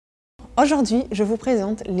Aujourd'hui, je vous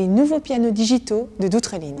présente les nouveaux pianos digitaux de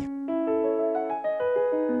Doutreligne.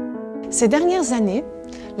 Ces dernières années,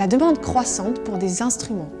 la demande croissante pour des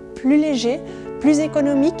instruments plus légers, plus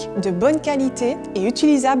économiques, de bonne qualité et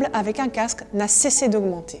utilisables avec un casque n'a cessé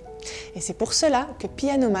d'augmenter. Et c'est pour cela que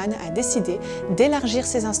Pianos Maene a décidé d'élargir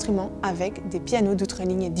ses instruments avec des pianos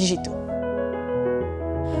Doutreligne digitaux.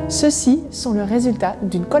 Ceux-ci sont le résultat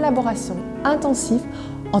d'une collaboration intensive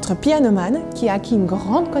entre Pianos Maene, qui a acquis une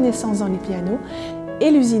grande connaissance dans les pianos,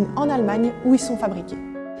 et l'usine en Allemagne où ils sont fabriqués.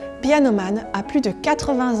 Pianos Maene a plus de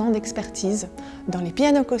 80 ans d'expertise dans les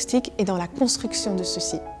pianos acoustiques et dans la construction de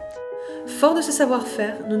ceux-ci. Fort de ce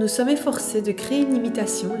savoir-faire, nous nous sommes efforcés de créer une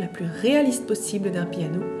imitation la plus réaliste possible d'un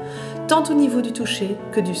piano, tant au niveau du toucher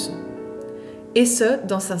que du son. Et ce,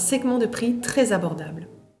 dans un segment de prix très abordable.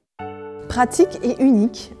 Pratique et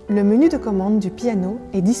unique, le menu de commande du piano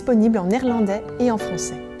est disponible en néerlandais et en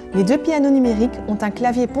français. Les deux pianos numériques ont un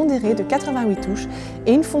clavier pondéré de 88 touches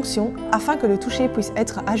et une fonction afin que le toucher puisse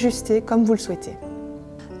être ajusté comme vous le souhaitez.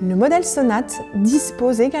 Le modèle Sonate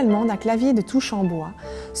dispose également d'un clavier de touche en bois,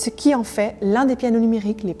 ce qui en fait l'un des pianos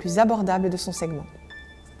numériques les plus abordables de son segment.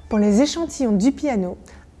 Pour les échantillons du piano,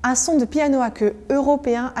 un son de piano à queue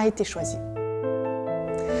européen a été choisi.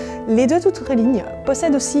 Les deux Doutreligne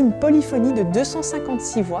possèdent aussi une polyphonie de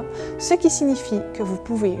 256 voix, ce qui signifie que vous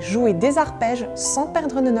pouvez jouer des arpèges sans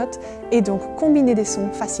perdre de notes et donc combiner des sons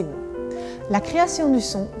facilement. La création du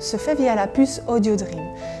son se fait via la puce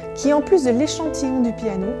Doutreligne, qui en plus de l'échantillon du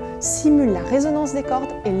piano, simule la résonance des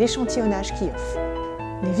cordes et l'échantillonnage qui offre.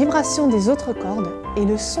 Les vibrations des autres cordes et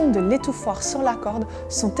le son de l'étouffoir sur la corde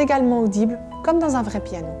sont également audibles comme dans un vrai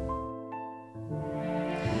piano.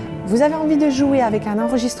 Vous avez envie de jouer avec un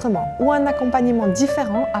enregistrement ou un accompagnement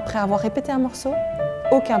différent après avoir répété un morceau?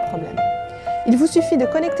 Aucun problème. Il vous suffit de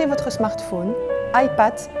connecter votre smartphone,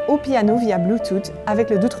 iPad au piano via Bluetooth avec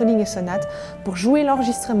le Doutreligne Sonata pour jouer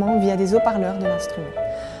l'enregistrement via des haut-parleurs de l'instrument.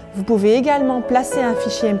 Vous pouvez également placer un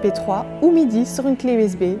fichier MP3 ou MIDI sur une clé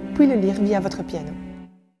USB puis le lire via votre piano.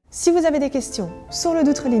 Si vous avez des questions sur le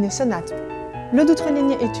Doutreligne Sonata, le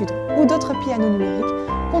Doutreligne Etude ou d'autres pianos numériques,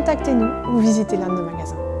 contactez-nous ou visitez l'un de nos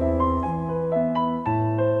magasins.